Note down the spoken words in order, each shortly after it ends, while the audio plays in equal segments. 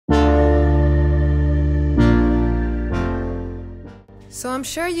So I'm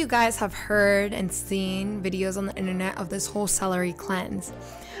sure you guys have heard and seen videos on the internet of this whole celery cleanse.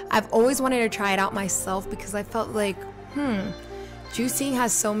 I've always wanted to try it out myself because I felt like, juicing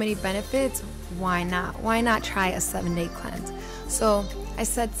has so many benefits, why not? Why not try a 7-day cleanse? So I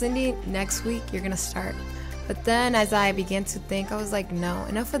said, Cindy, next week you're gonna start. But then as I began to think, I was like, no,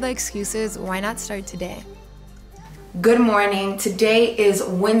 enough of the excuses, why not start today? Good morning. Today is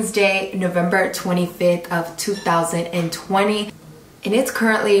Wednesday, November 25th of 2020. And it's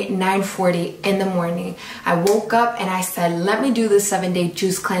currently 9:40 in the morning. I woke up and I said, let me do this 7-day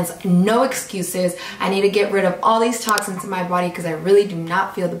juice cleanse. No excuses. I need to get rid of all these toxins in my body because I really do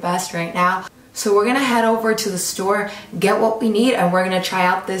not feel the best right now. So we're gonna head over to the store, get what we need, and we're gonna try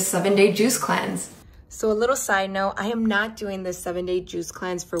out this 7-day juice cleanse. So a little side note, I am not doing this 7-day juice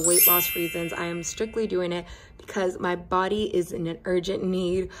cleanse for weight loss reasons. I am strictly doing it because my body is in an urgent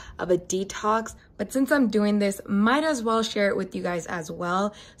need of a detox. But since I'm doing this, might as well share it with you guys as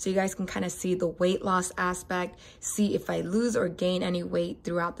well, so you guys can kind of see the weight loss aspect, see if I lose or gain any weight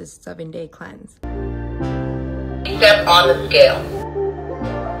throughout this 7-day cleanse. Step on the scale.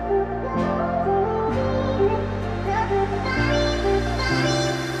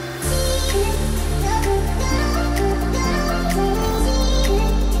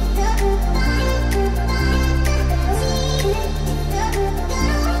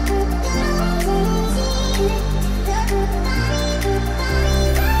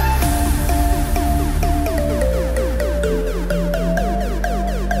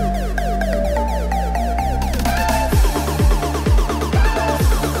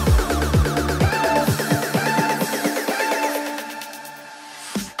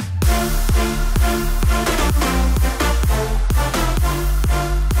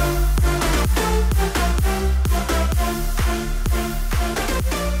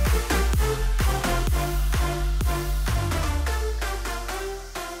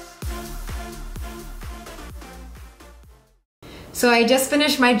 So I just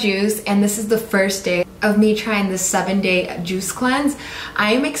finished my juice and this is the first day of me trying this 7-day juice cleanse.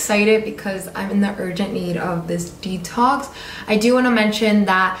 I am excited because I'm in the urgent need of this detox. I do want to mention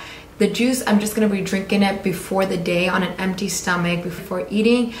that the juice, I'm just going to be drinking it before the day on an empty stomach before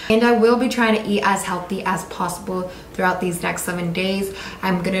eating. And I will be trying to eat as healthy as possible throughout these next 7 days.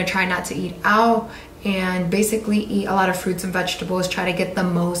 I'm going to try not to eat out and basically eat a lot of fruits and vegetables, try to get the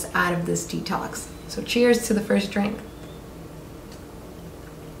most out of this detox. So cheers to the first drink.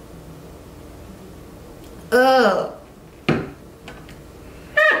 Ugh.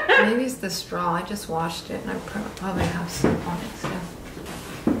 Maybe it's the straw. I just washed it and I probably have some on it still.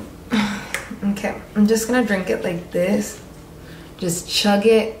 Okay, I'm just gonna drink it like this. Just chug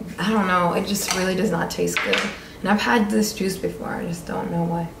it. I don't know, it just really does not taste good. And I've had this juice before, I just don't know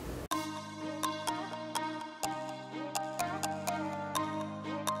why.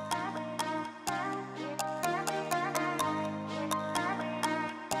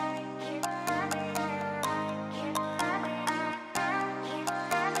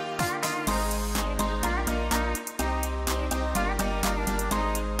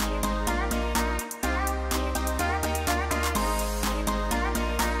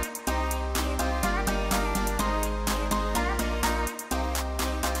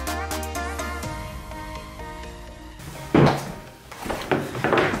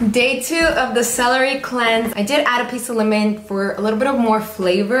 Day 2 of the celery cleanse. I did add a piece of lemon for a little bit of more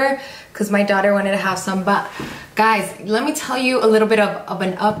flavor because my daughter wanted to have some. But guys, let me tell you a little bit of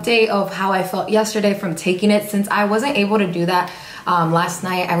an update of how I felt yesterday from taking it. Since I wasn't able to do that last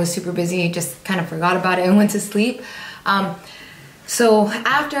night, I was super busy, just kind of forgot about it and went to sleep. So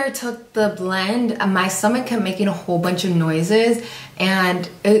after I took the blend, my stomach kept making a whole bunch of noises, and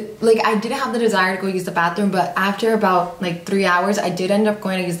I didn't have the desire to go use the bathroom, but after about 3 hours, I did end up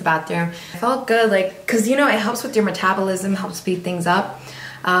going to use the bathroom. I felt good, cause it helps with your metabolism, helps speed things up.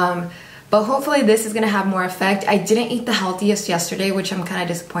 But hopefully this is gonna have more effect. I didn't eat the healthiest yesterday, which I'm kind of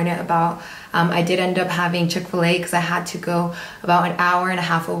disappointed about. I did end up having Chick-fil-A because I had to go about an hour and a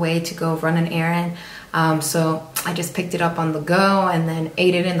half away to go run an errand. So I just picked it up on the go and then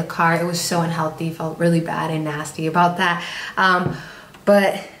ate it in the car. It was so unhealthy, felt really bad and nasty about that.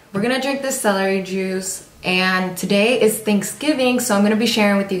 But we're gonna drink this celery juice, and today is Thanksgiving, so I'm gonna be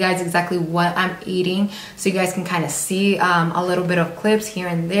sharing with you guys exactly what I'm eating so you guys can kind of see a little bit of clips here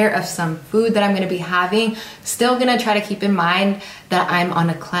and there of some food that I'm gonna be having. Still gonna try to keep in mind that I'm on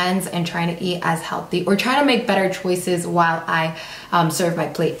a cleanse and trying to eat as healthy or try to make better choices while I serve my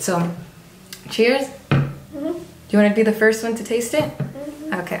plate. So cheers. Do you want to be the first one to taste it?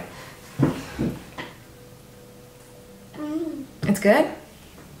 Okay. It's good?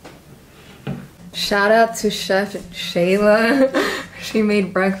 Shout out to Chef Shayla. She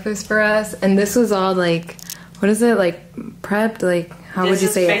made breakfast for us, and this was all like, what is it, like prepped? Like, how would you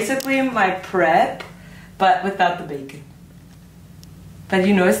say it? This is basically my prep, but without the bacon. But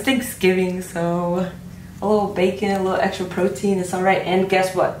you know, it's Thanksgiving, so a little bacon, a little extra protein, it's all right. And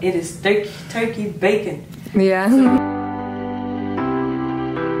guess what? It is turkey bacon. Yeah. So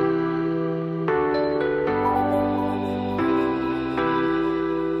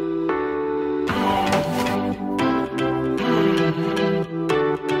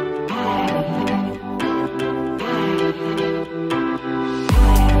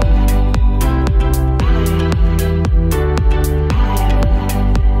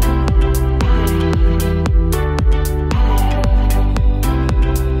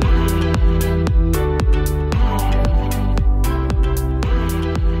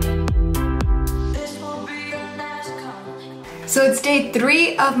So it's day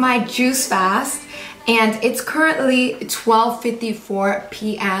 3 of my juice fast, and it's currently 12:54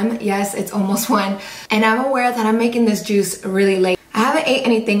 p.m. Yes, it's almost 1, and I'm aware that I'm making this juice really late. I haven't ate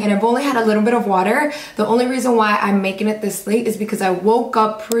anything, and I've only had a little bit of water. The only reason why I'm making it this late is because I woke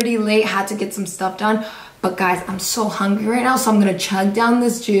up pretty late, had to get some stuff done. But guys, I'm so hungry right now, so I'm gonna chug down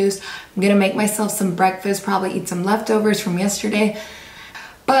this juice. I'm gonna make myself some breakfast, probably eat some leftovers from yesterday.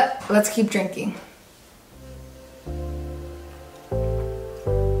 But let's keep drinking.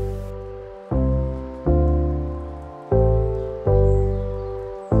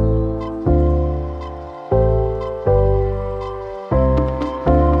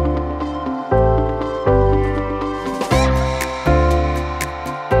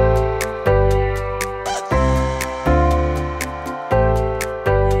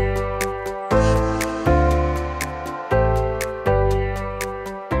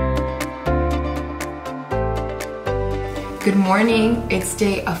 Good morning, it's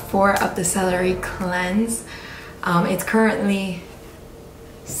day 4 of the celery cleanse. It's currently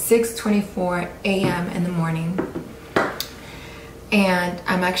 6:24 a.m. in the morning, and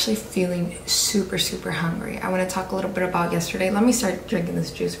I'm actually feeling super hungry. I want to talk a little bit about yesterday. Let me start drinking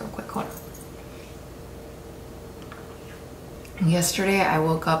this juice real quick. Hold on. Yesterday I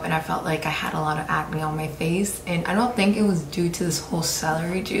woke up and I felt like I had a lot of acne on my face, and I don't think it was due to this whole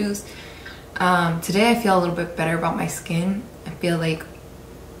celery juice. Today I feel a little bit better about my skin. I feel like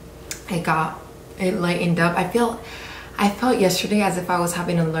it lightened up. I felt yesterday as if I was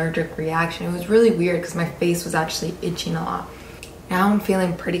having an allergic reaction. It was really weird because my face was actually itching a lot. Now I'm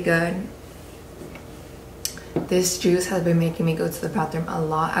feeling pretty good. This juice has been making me go to the bathroom a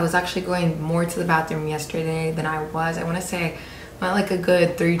lot. I was actually going more to the bathroom yesterday than I was. I want to say I went like a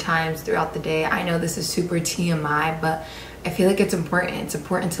good 3 times throughout the day. I know this is super TMI, but I feel like it's important. It's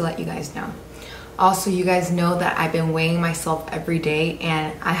important to let you guys know. Also, you guys know that I've been weighing myself every day,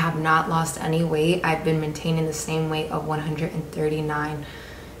 and I have not lost any weight. I've been maintaining the same weight of 139,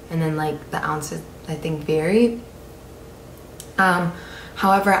 and then like the ounces I think vary.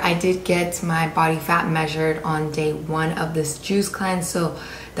 However, I did get my body fat measured on day 1 of this juice cleanse, so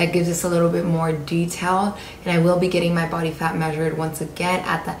that gives us a little bit more detail, and I will be getting my body fat measured once again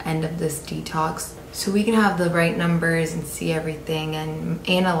at the end of this detox, so we can have the right numbers and see everything and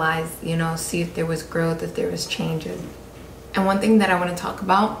analyze, you know, see if there was growth, if there was changes. And one thing that I want to talk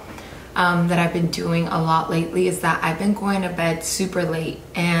about that I've been doing a lot lately is that I've been going to bed super late,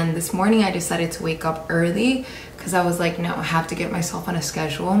 and this morning I decided to wake up early because I was like, no, I have to get myself on a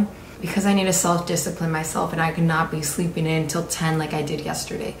schedule because I need to self-discipline myself, and I cannot be sleeping in until 10 like I did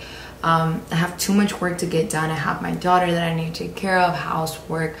yesterday. I have too much work to get done. I have my daughter that I need to take care of,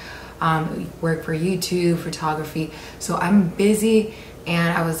 housework, work for YouTube, photography. So I'm busy,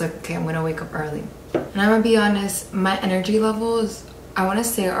 and I was like, okay, I'm gonna wake up early. And I'm gonna be honest, my energy levels, I wanna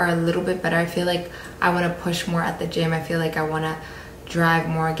say, are a little bit better. I feel like I wanna push more at the gym. I feel like I wanna drive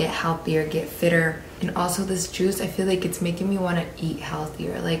more, get healthier, get fitter. And also this juice, I feel like it's making me wanna eat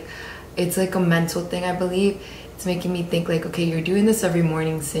healthier. Like, it's like a mental thing, I believe. It's making me think like, okay, you're doing this every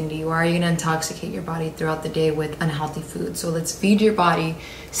morning, Cindy. Why are you gonna intoxicate your body throughout the day with unhealthy food? So let's feed your body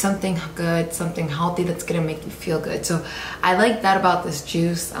something good, something healthy that's gonna make you feel good. So I like that about this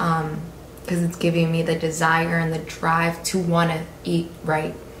juice, because it's giving me the desire and the drive to wanna eat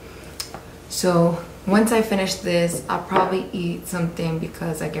right. So once I finish this, I'll probably eat something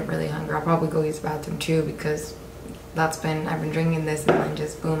because I get really hungry. I'll probably go use the bathroom too because I've been drinking this, and then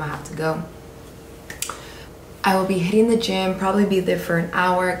just boom, I have to go. I will be hitting the gym, probably be there for an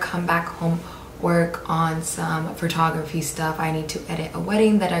hour, come back home, work on some photography stuff. I need to edit a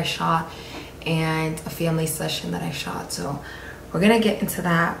wedding that I shot and a family session that I shot. So we're gonna get into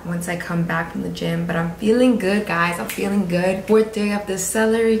that once I come back from the gym. But I'm feeling good, guys. I'm feeling good. 4th day of this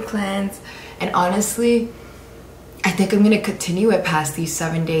celery cleanse. And honestly, I think I'm gonna continue it past these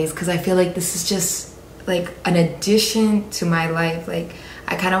 7 days because I feel like this is just like an addition to my life. Like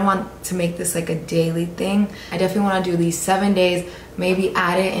I kind of want to make this like a daily thing. I definitely want to do these 7 days, maybe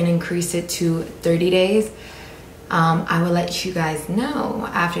add it and increase it to 30 days. I will let you guys know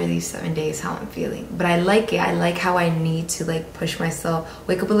after these 7 days how I'm feeling. But I like it. I like how I need to like push myself,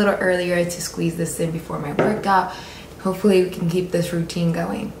 wake up a little earlier to squeeze this in before my workout. Hopefully we can keep this routine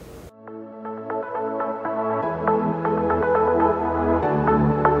going.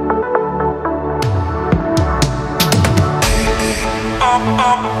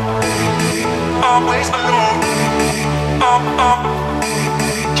 Always alone.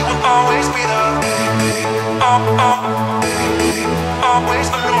 You will always be there. Always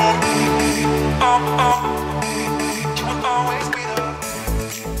alone. You will always be there.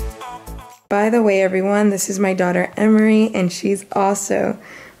 By the way, everyone, this is my daughter Emery, and she's also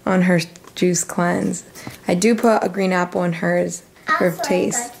on her juice cleanse. I do put a green apple in hers for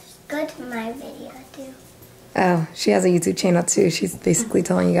taste. Go to my video too. Oh, she has a YouTube channel too. She's basically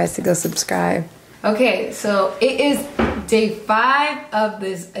telling you guys to go subscribe. Okay, so it is day 5 of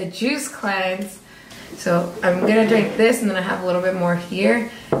this juice cleanse. So I'm gonna drink this, and then I have a little bit more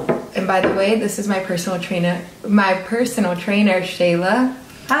here. And by the way, this is my personal trainer, Shayla.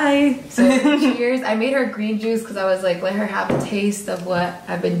 Hi. So cheers. I made her green juice because I was like, let her have a taste of what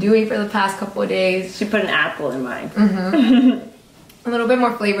I've been doing for the past couple of days. She put an apple in mine. A little bit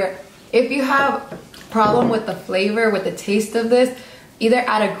more flavor. If you have problem with the flavor, with the taste of this, either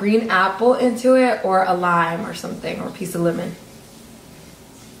add a green apple into it or a lime or something, or a piece of lemon.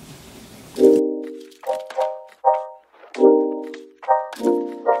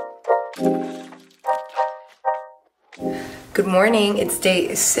 Good morning, it's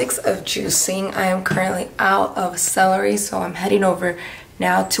day 6 of juicing. I am currently out of celery, so I'm heading over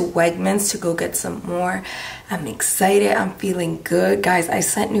now to Wegmans to go get some more. I'm excited, I'm feeling good. Guys, I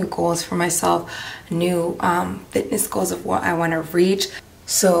set new goals for myself, new fitness goals of what I want to reach.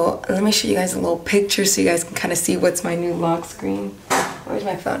 So let me show you guys a little picture so you guys can kind of see what's my new lock screen. Where's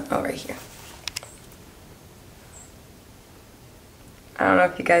my phone? Oh, right here. I don't know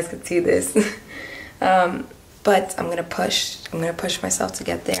if you guys can see this. But I'm gonna push myself to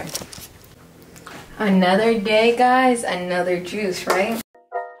get there. Another day, guys, another juice, right?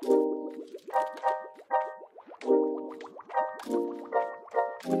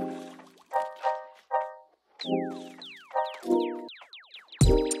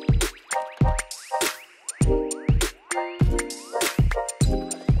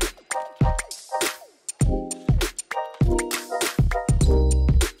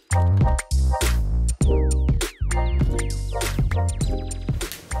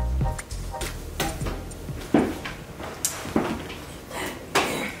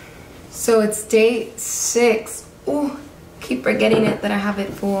 So it's day 6. Ooh, keep forgetting it that I have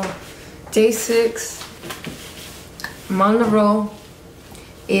it full. Day 6. I'm on the roll.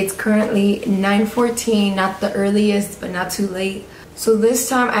 It's currently 9:14, not the earliest, but not too late. So this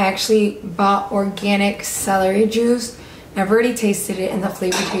time I actually bought organic celery juice. I've already tasted it, and the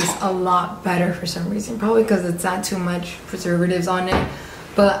flavor tastes a lot better for some reason. Probably because it's not too much preservatives on it.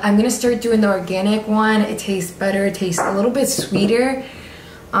 But I'm gonna start doing the organic one. It tastes better. It tastes a little bit sweeter.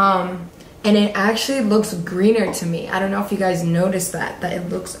 And it actually looks greener to me. I don't know if you guys noticed that it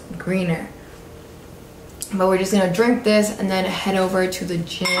looks greener. But we're just gonna drink this and then head over to the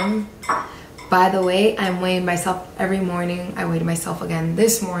gym. By the way, I'm weighing myself every morning. I weighed myself again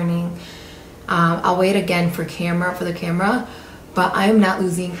this morning. I'll weigh it again for the camera, but I'm not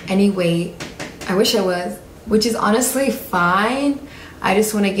losing any weight. I wish I was, which is honestly fine. I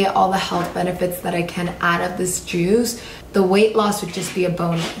just wanna get all the health benefits that I can out of this juice. The weight loss would just be a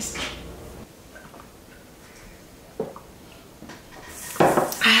bonus.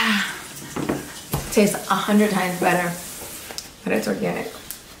 Tastes 100 times better, but it's organic.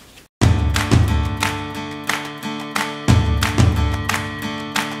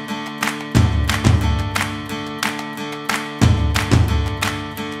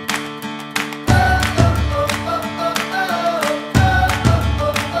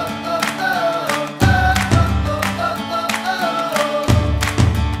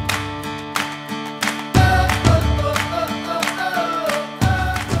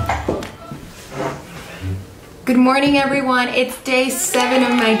 Good morning, everyone. It's day 7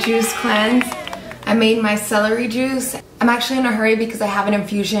 of my juice cleanse. I made my celery juice. I'm actually in a hurry because I have an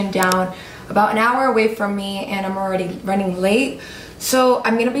infusion down about an hour away from me and I'm already running late. So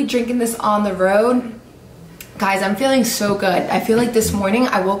I'm gonna be drinking this on the road. Guys, I'm feeling so good. I feel like this morning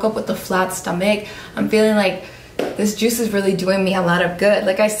I woke up with a flat stomach. I'm feeling like This juice is really doing me a lot of good.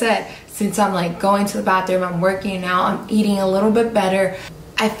 Like I said, since I'm like going to the bathroom, I'm working out, I'm eating a little bit better.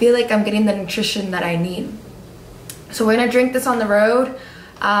 I feel like I'm getting the nutrition that I need. So we're gonna drink this on the road.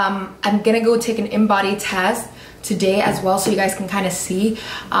 I'm gonna go take an in-body test today as well, so you guys can kind of see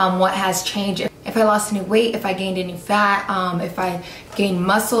what has changed. If I lost any weight, if I gained any fat, if I gained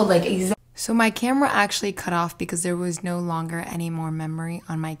muscle, like exactly. So my camera actually cut off because there was no longer any more memory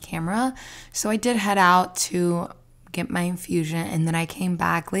on my camera. So I did head out to get my infusion, and then I came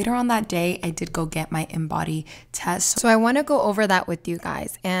back later on that day. I did go get my in-body test. So I want to go over that with you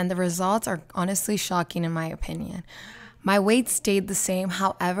guys, and the results are honestly shocking in my opinion. My weight stayed the same,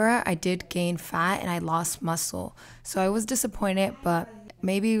 however, I did gain fat and I lost muscle. So I was disappointed, but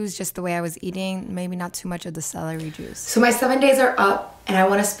maybe it was just the way I was eating, maybe not too much of the celery juice. So my 7 days are up, and I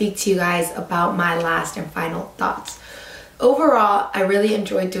want to speak to you guys about my last and final thoughts. Overall, I really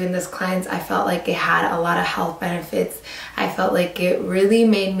enjoyed doing this cleanse. I felt like it had a lot of health benefits. I felt like it really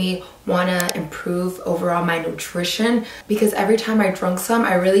made me want to improve overall my nutrition, because every time I drank some,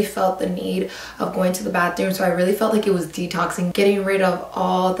 I really felt the need of going to the bathroom. So I really felt like it was detoxing, getting rid of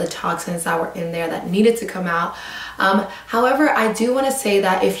all the toxins that were in there that needed to come out. However, I do want to say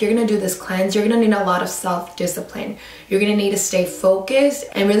that if you're going to do this cleanse, you're going to need a lot of self-discipline. You're going to need to stay focused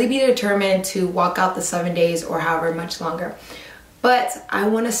and really be determined to walk out the 7 days or however much longer. But I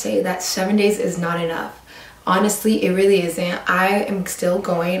want to say that 7 days is not enough. Honestly, it really isn't. I am still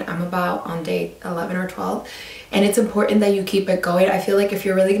going. I'm about on day 11 or 12. And it's important that you keep it going. I feel like if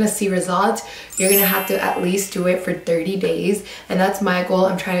you're really going to see results, you're going to have to at least do it for 30 days. And that's my goal.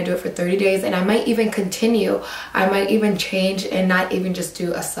 I'm trying to do it for 30 days. And I might even continue. I might even change and not even just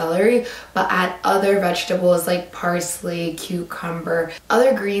do a celery, but add other vegetables like parsley, cucumber,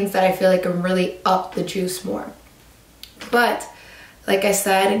 other greens that I feel like can really up the juice more. But like I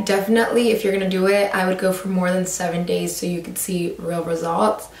said, definitely if you're gonna do it, I would go for more than 7 days so you can see real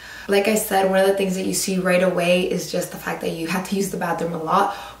results. Like I said, one of the things that you see right away is just the fact that you have to use the bathroom a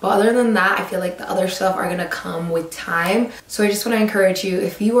lot. But other than that, I feel like the other stuff are gonna come with time. So I just wanna encourage you,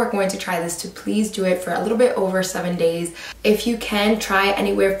 if you are going to try this, to please do it for a little bit over 7 days. If you can, try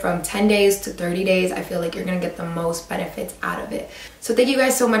anywhere from 10 days to 30 days. I feel like you're gonna get the most benefits out of it. So thank you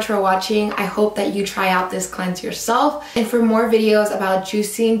guys so much for watching. I hope that you try out this cleanse yourself. And for more videos about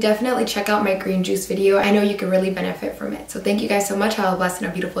juicing, definitely check out my green juice video. I know you can really benefit from it. So thank you guys so much. Have a blessed and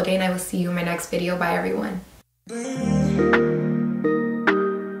a beautiful day, and I will see you in my next video. Bye everyone.